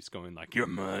who keeps going like, you're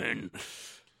mine.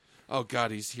 Oh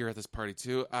God, he's here at this party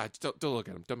too. Don't look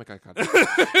at him. Don't make eye contact.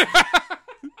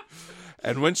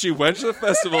 And when she went to the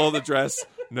festival of the dress,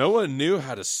 no one knew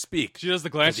how to speak. She does the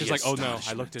glance. She's like, oh no,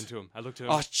 I looked into him.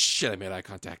 Oh shit, I made eye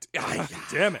contact.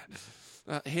 Damn it.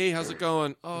 Hey, how's it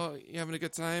going? Oh, you having a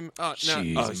good time? Oh, no.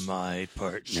 She's my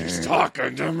partner. She's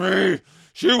talking to me.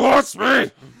 She wants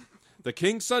me. The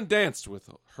king's son danced with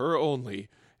her only,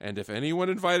 and if anyone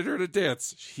invited her to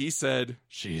dance, he said,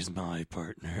 she's my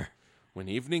partner. When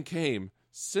evening came,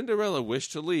 Cinderella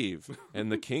wished to leave,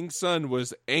 and the king's son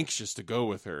was anxious to go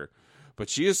with her. But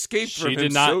she escaped from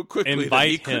him so quickly that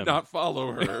he could not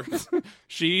follow her.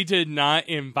 She did not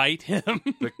invite him.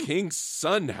 The king's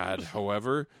son had,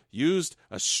 however, used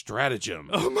a stratagem.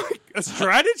 Oh my! A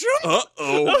stratagem?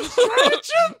 Uh-oh. A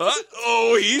stratagem?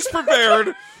 Uh-oh, he's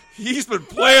prepared. He's been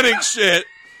planning shit.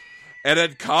 And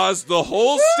had caused the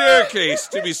whole staircase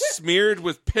to be smeared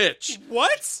with pitch.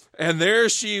 What? And there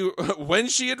she, when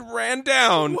she had ran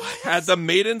down, had the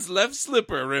maiden's left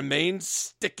slipper remained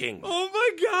sticking. Oh my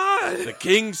God! The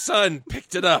king's son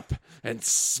picked it up and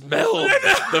smelled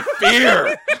the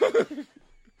fear.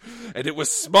 And it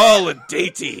was small and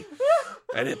dainty.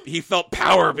 And he felt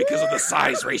power because of the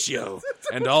size ratio.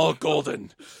 And all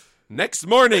golden. Next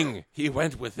morning, he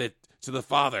went with it to the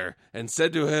father and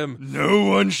said to him, no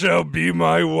one shall be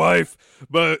my wife,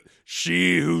 but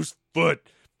she whose foot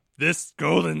this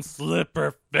golden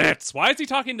slipper fits. Why is he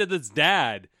talking to this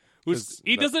dad?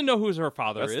 He doesn't know who her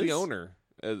father is. That's the owner.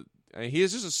 He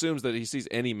just assumes that he sees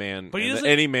any man, but and that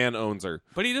any man owns her.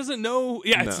 But he doesn't know.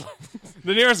 Yeah, it's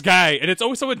the nearest guy, and it's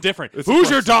always someone different. It's who's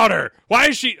your daughter? Why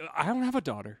is she? I don't have a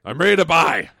daughter. I'm ready to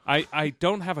buy. I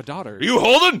don't have a daughter. Are you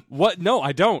holding? What? No,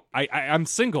 I don't. I'm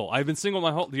single. I've been single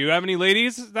my whole. Do you have any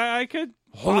ladies that I could?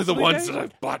 Only the ones that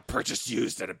I've bought, purchased,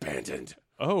 used, and abandoned.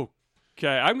 Oh,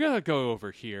 okay. I'm gonna go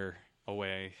over here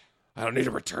away. I don't need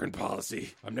a return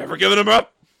policy. I'm never giving them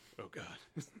up. Oh God.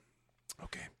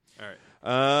 Okay. All right.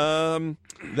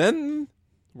 Then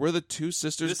were the two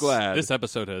sisters glad? This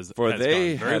episode has they gone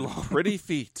very had long. pretty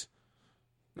feet.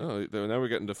 Oh, now we're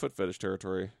getting to foot fetish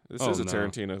territory. This is a no.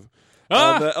 Tarantino.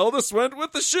 The eldest went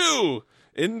with the shoe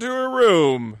into her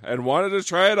room and wanted to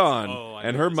try it on,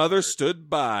 and her mother stood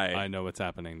by. I know what's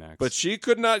happening next, but she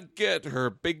could not get her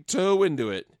big toe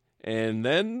into it, and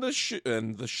then the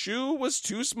shoe was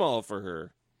too small for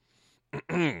her.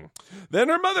 Then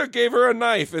her mother gave her a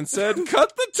knife and said,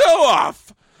 cut the toe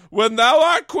off. When thou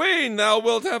art queen, thou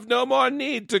wilt have no more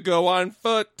need to go on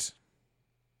foot.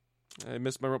 I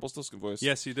missed my Rumpelstiltskin voice.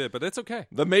 Yes, you did, but it's okay.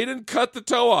 The maiden cut the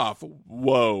toe off.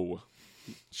 Whoa.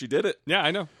 She did it. Yeah,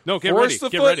 I know. No, get Forced ready. the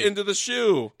Get foot ready. into the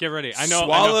shoe. Get ready. I know.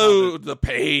 Swallowed the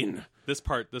pain. This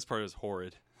part is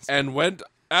horrid. And went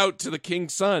out to the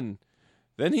king's son.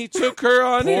 Then he took her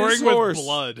on his Pouring horse. with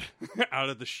blood out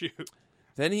of the shoe.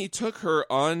 Then he took her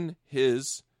on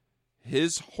his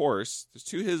horse. There's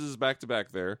two his's back to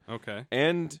back there. Okay.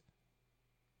 And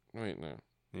wait, no.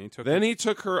 And he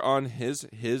took her on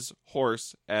his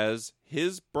horse as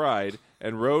his bride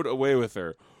and rode away with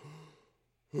her.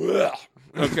 Okay.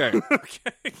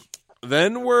 Okay.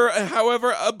 Then were,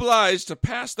 however, obliged to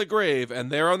pass the grave, and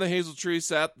there on the hazel tree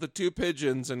sat the two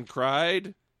pigeons and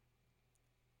cried.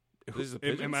 Are these the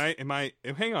pigeons?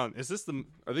 Hang on. Is this the?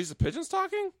 Are these the pigeons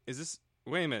talking? Is this?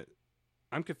 Wait a minute.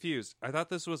 I'm confused. I thought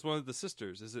this was one of the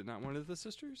sisters. Is it not one of the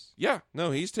sisters? Yeah.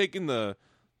 No, he's taking the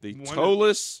One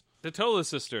toeless. The Tola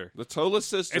sister. The toeless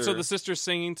sister. And so the sister's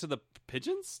singing to the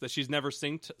pigeons that she's never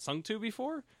sung to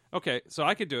before? Okay, so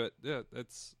I could do it. Yeah,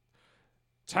 it's...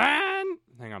 Hang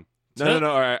on. No.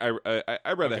 All right,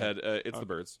 I read Okay. ahead. It's the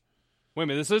birds. Wait a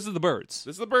minute, this is the birds.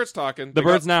 This is the birds talking. The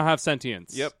birds now have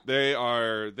sentience. Yep, they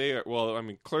are. Well, I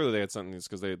mean, clearly they had sentience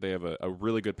because they have a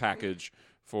really good package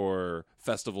for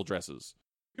festival dresses.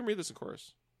 You can read this in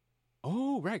chorus.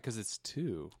 Oh, right, because it's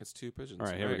two. It's two pigeons. All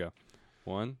right, here we go.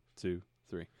 1, 2,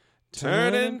 3.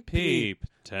 Turn and peep,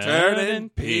 turn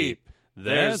and peep.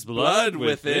 There's blood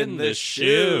within the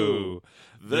shoe.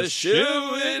 The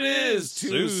shoe it is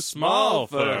too small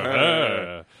for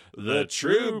her. The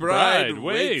true bride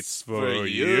waits for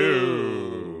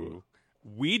you.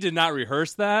 We did not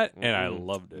rehearse that, and I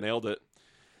loved it. Nailed it.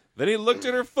 Then he looked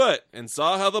at her foot and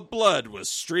saw how the blood was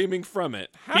streaming from it.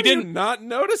 How He did you didn't- not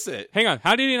notice it? Hang on,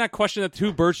 how did he not question that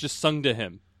two birds just sung to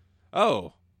him?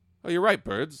 Oh, you're right,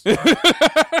 birds.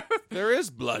 There is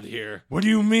blood here. What do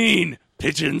you mean,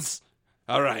 pigeons?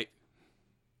 All right.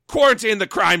 Quarantine the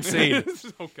crime scene.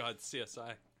 Oh, God,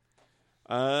 CSI.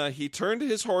 He turned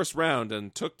his horse round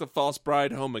and took the false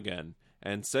bride home again,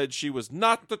 and said she was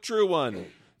not the true one,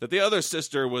 that the other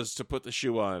sister was to put the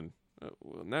shoe on.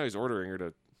 Well, now he's ordering her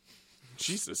to...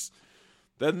 Jesus.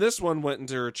 Then this one went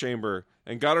into her chamber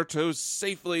and got her toes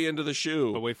safely into the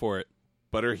shoe. But wait for it.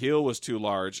 But her heel was too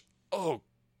large. Oh,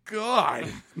 God.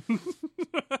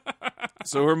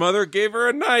 So her mother gave her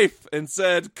a knife and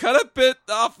said, "Cut a bit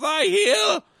off thy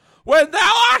heel. When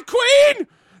thou art queen,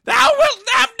 thou wilt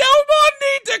have no more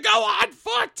need to go on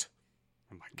foot."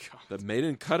 Oh, my God. The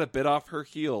maiden cut a bit off her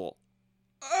heel.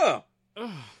 Ugh.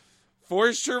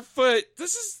 Forced her foot.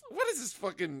 What is this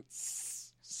fucking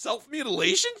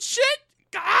self-mutilation shit?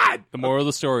 God. The moral of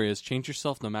the story is change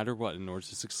yourself no matter what in order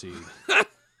to succeed.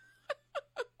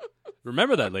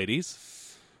 Remember that, ladies.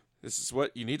 This is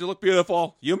what you need to look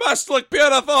beautiful. You must look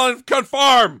beautiful and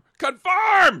conform.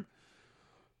 Conform.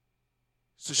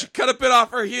 So she cut a bit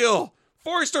off her heel,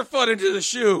 forced her foot into the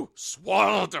shoe,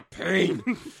 swallowed the pain,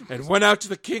 and went out to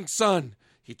the king's son.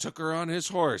 He took her on his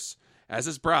horse as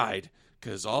his bride,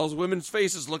 because all women's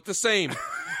faces look the same,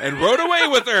 and rode away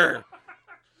with her.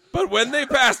 But when they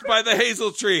passed by the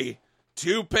hazel tree,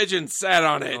 two pigeons sat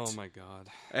on it Oh, my God.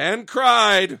 and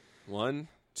cried, 1,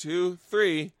 2,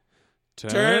 3,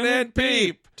 turn and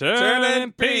peep, turn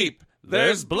and peep.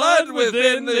 There's blood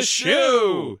within the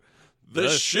shoe. The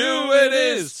shoe it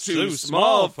is too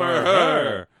small for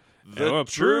her. The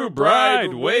true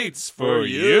bride waits for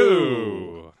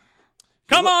you.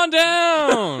 Come on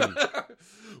down.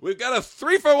 We've got a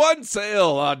 3-for-1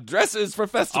 sale on dresses for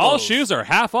festivals. All shoes are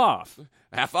half off.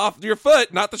 Half off your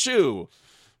foot, not the shoe.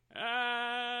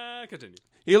 Continue.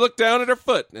 He looked down at her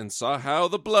foot and saw how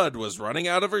the blood was running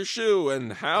out of her shoe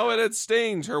and how it had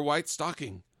stained her white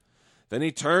stocking. Then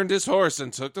he turned his horse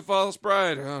and took the false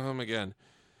bride home again.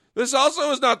 "This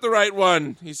also is not the right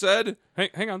one," he said.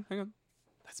 Hang on.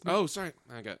 That's me. Oh, sorry.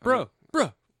 I got Bro.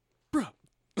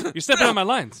 You're stepping on my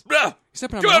lines. Bruh. You're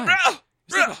stepping on Come my on,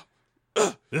 lines.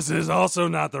 bruh. This is also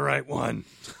not the right one.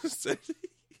 Said he.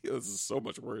 This is so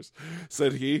much worse.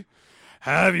 Said he.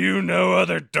 Have you no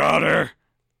other daughter?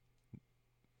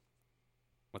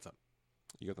 What's up?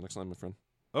 You got the next line, my friend.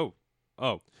 Oh.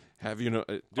 Have you no?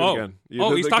 Do it Oh. again.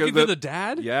 He's talking to the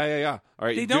dad? Yeah. All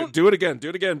right, They do, don't- do it again. Do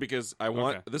it again because I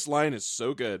want Okay. this line is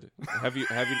so good. Have you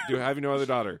no other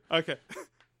daughter? Okay.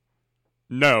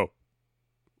 No.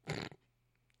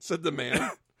 Said the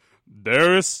man.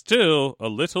 There is still a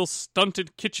little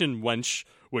stunted kitchen wench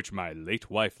which my late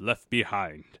wife left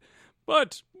behind.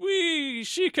 But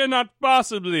she cannot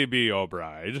possibly be your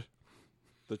bride.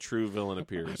 The true villain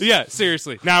appears. Yeah,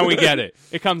 seriously. Now we get it.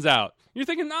 It comes out. You're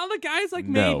thinking, the guy's like,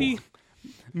 No.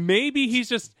 maybe he's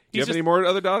just... Do you have any more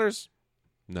other daughters?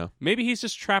 No. Maybe he's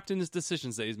just trapped in his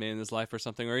decisions that he's made in his life or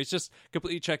something, or he's just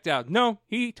completely checked out. No,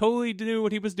 he totally knew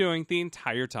what he was doing the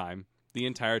entire time. The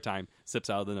entire time. Sips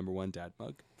out of the number 1 dad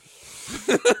mug.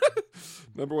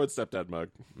 Number 1 stepdad mug.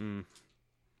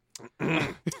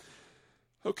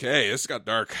 Okay, this got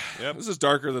dark. Yep. This is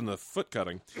darker than the foot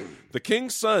cutting. The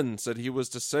king's son said he was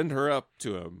to send her up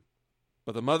to him.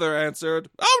 But the mother answered,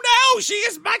 "Oh no, she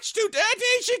is much too dirty.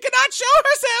 She cannot show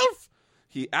herself."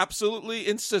 He absolutely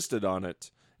insisted on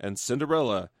it, and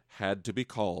Cinderella had to be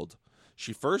called.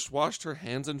 She first washed her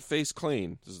hands and face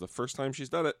clean. This is the first time she's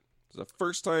done it. This is the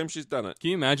first time she's done it.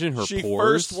 Can you imagine her She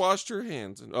pores? first washed her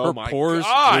hands. And, Her my pores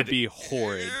God. would be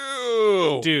horrid.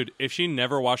 Ew. Dude, if she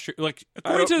never washed her... Like, I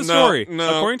according to don't- the no, story,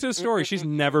 no. according to the story, she's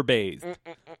never bathed.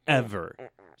 Ever.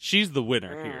 She's the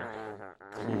winner here.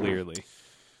 Clearly.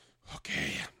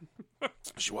 Okay.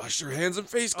 She washed her hands and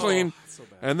face clean, so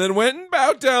bad. and then went and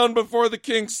bowed down before the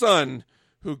king's son,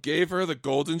 who gave her the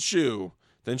golden shoe.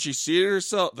 Then she seated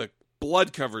herself... The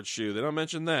blood-covered shoe. They don't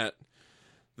mention that.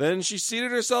 Then she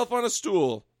seated herself on a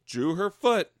stool, drew her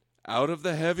foot out of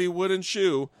the heavy wooden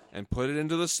shoe, and put it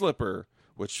into the slipper,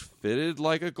 which fitted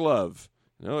like a glove.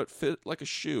 No, it fit like a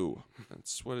shoe.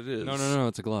 That's what it is. No,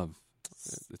 it's a glove.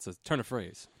 It's a turn of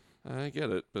phrase. I get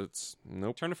it, but it's...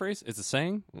 Nope. Turn of phrase? It's a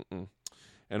saying? Mm-mm.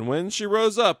 And when she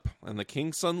rose up, and the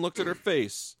king's son looked at her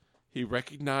face, he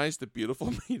recognized the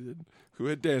beautiful maiden who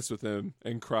had danced with him,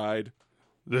 and cried,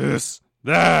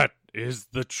 That is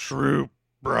the true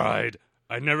bride.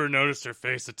 I never noticed her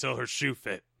face until her shoe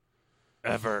fit.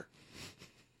 Ever.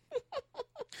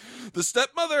 The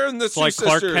stepmother and the It's two like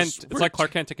Clark sisters... Kent. It's were- like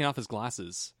Clark Kent taking off his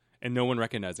glasses and no one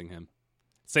recognizing him.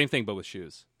 Same thing, but with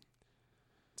shoes.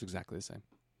 It's exactly the same.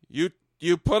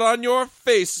 You put on your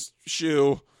face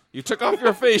shoe. You took off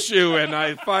your face shoe, and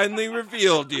I finally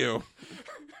revealed you.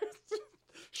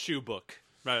 Shoe book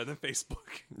rather than Facebook.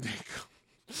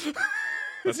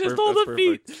 That's It's just per- all that's the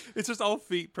perfect. feet. It's just all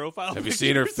feet profile. Have you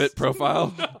seen her fit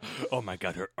profile? Oh my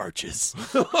god, her arches.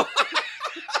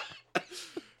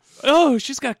 Oh,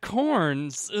 she's got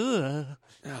corns. Ugh.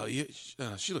 Oh,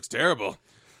 she looks terrible.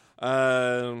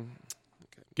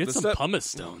 Get The some step- pumice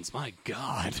stones. My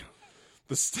god.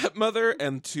 The stepmother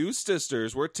and two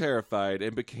sisters were terrified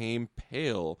and became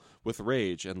pale with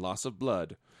rage and loss of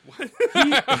blood.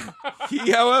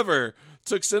 He, however,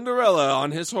 took Cinderella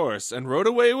on his horse and rode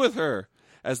away with her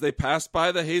as they passed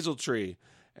by the hazel tree,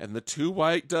 and the two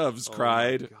white doves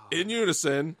cried in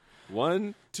unison,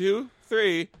 1, 2,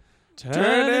 3,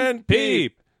 Turn and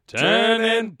peep. Turn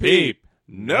and peep.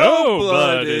 No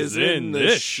blood is in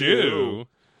this shoe.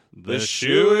 The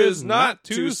shoe is not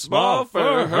too small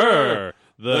for her.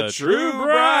 The true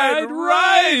bride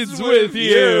rides with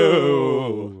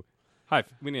you.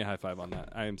 We need a high five on that.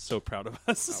 I am so proud of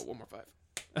us. one more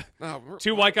 5. No,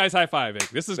 Two white guys high fiving.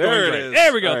 This is there going it great. is.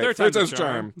 There we go. All right, Third time's the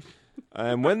charm.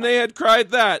 And when they had cried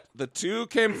that, the two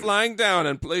came flying down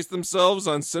and placed themselves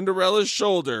on Cinderella's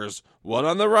shoulders, one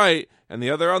on the right and the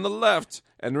other on the left,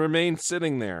 and remained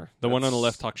sitting there. The one on the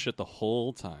left talks shit the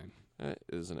whole time. That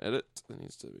is an edit that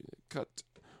needs to be cut.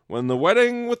 When the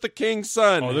wedding with the king's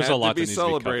son Oh, there's had a lot to be that needs to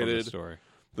be cut from celebrated, this story.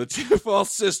 the two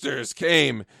false sisters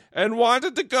came and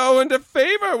wanted to go into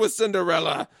favor with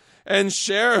Cinderella and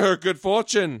share her good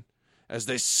fortune. As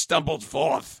they stumbled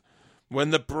forth, when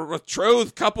the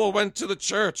betrothed couple went to the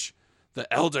church,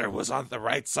 the elder was on the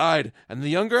right side and the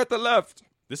younger at the left,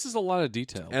 This is a lot of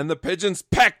detail. and the pigeons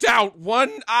pecked out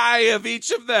one eye of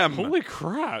each of them. Holy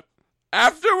crap.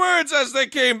 Afterwards, as they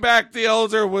came back, the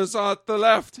elder was at the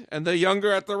left and the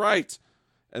younger at the right.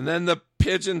 And then the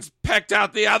pigeons pecked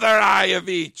out the other eye of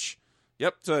each.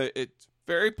 Yep, so it's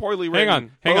very poorly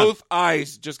written. Hang both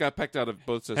eyes just got pecked out of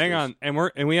both sisters. Hang on,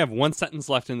 and we have one sentence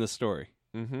left in this story.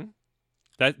 Mm-hmm.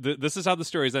 This is how the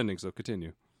story is ending, so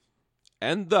continue.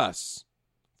 And thus,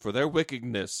 for their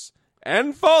wickedness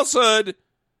and falsehood,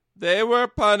 they were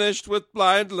punished with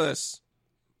blindness.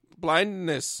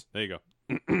 There you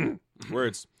go.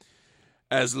 Words.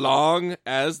 As long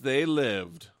as they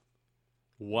lived.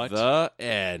 What? The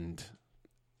end.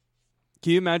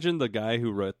 Can you imagine the guy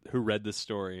who read this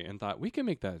story and thought, we can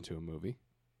make that into a movie?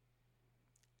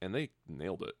 And they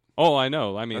nailed it. Oh, I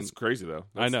know. I mean, That's crazy, though.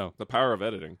 I know. The power of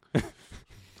editing.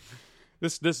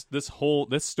 this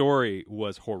story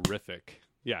was horrific.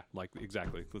 Yeah, like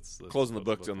exactly. Let's Closing the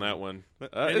books on that one.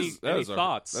 Any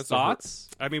thoughts? That's Thoughts?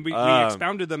 I mean, we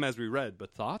expounded them as we read,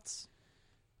 but thoughts?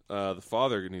 The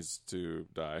father needs to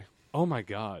die. Oh my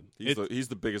god! He's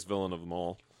the biggest villain of them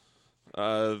all.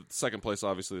 Second place,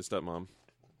 obviously, the stepmom.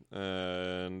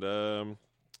 And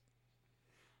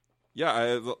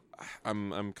yeah,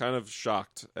 I'm kind of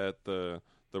shocked at the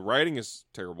writing is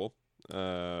terrible.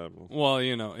 Well,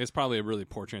 it's probably a really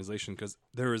poor translation because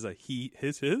there is a he,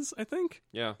 his, I think.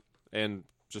 Yeah, and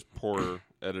just poor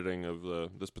editing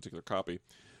of this particular copy.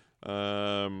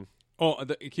 Can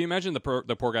you imagine the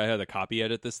poor guy had to copy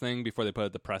edit this thing before they put it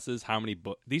at the presses? How many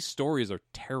these stories are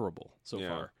terrible so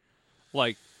far.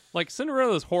 Like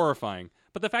Cinderella's horrifying,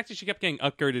 but the fact that she kept getting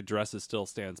upgraded dresses still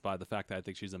stands by the fact that I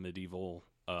think she's a medieval.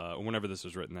 Whenever this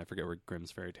was written, I forget where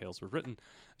Grimm's fairy tales were written.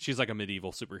 She's like a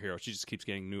medieval superhero. She just keeps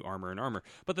getting new armor and armor.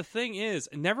 But the thing is,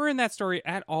 never in that story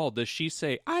at all does she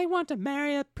say, "I want to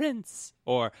marry a prince,"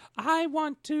 or "I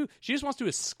want to." She just wants to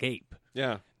escape.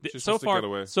 Yeah. So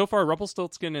far,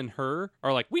 Rumpelstiltskin and her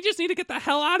are like, we just need to get the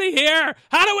hell out of here.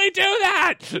 How do we do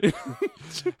that?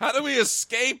 How do we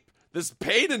escape this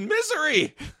pain and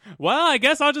misery? Well, I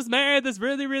guess I'll just marry this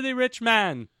really, really rich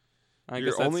man.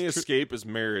 Your only escape is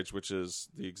marriage, which is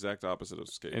the exact opposite of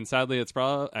escape. And sadly, I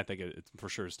think it's for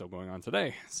sure still going on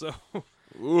today. So,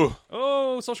 ooh.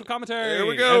 Oh, social commentary. There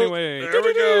we go. Anyway, there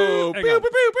we go. Pew, pew, pew,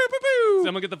 pew, pew, pew. So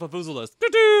I'm gonna get the Fafuzza list.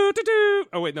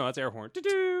 Oh wait, no, that's air horn.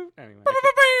 Anyway,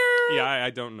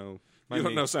 I don't know. You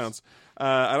don't know sounds.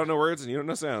 I don't know words, and you don't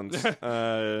know sounds.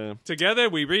 Together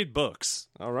we read books.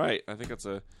 All right, I think that's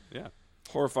a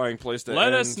horrifying place to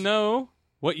Let end. us know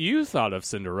what you thought of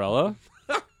Cinderella.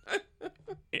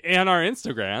 And our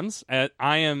Instagrams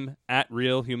I am at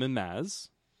RealHumanMaz.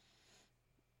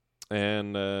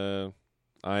 And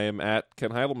I am at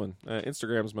Ken Heidelman.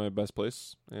 Instagram's my best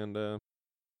place. And go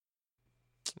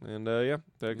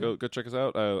check us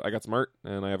out. I got some art,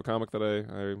 and I have a comic that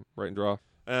I write and draw.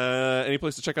 Any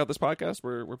place to check out this podcast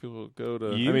where people go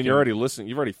to? You're already listening.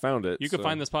 You've already found it. You can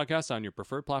find this podcast on your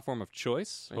preferred platform of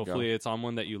choice. Hopefully, it's on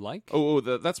one that you like.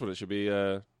 That's what it should be.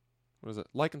 What is it?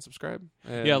 Like and subscribe.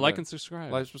 And, like and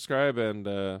subscribe. Like, subscribe,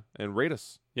 and rate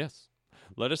us. Yes.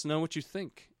 Let us know what you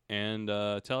think, and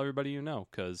tell everybody you know,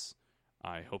 because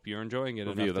I hope you're enjoying it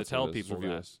enough to tell people Review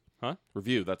that. Us. Huh?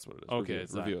 Review, that's what it is. Okay,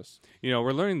 review us.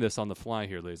 We're learning this on the fly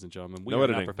here, ladies and gentlemen. We no are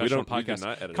editing. not professional We do podcasts.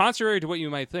 not edit. Contrary to what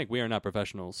you might think, we are not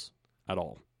professionals at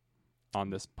all on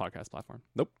this podcast platform.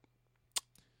 Nope.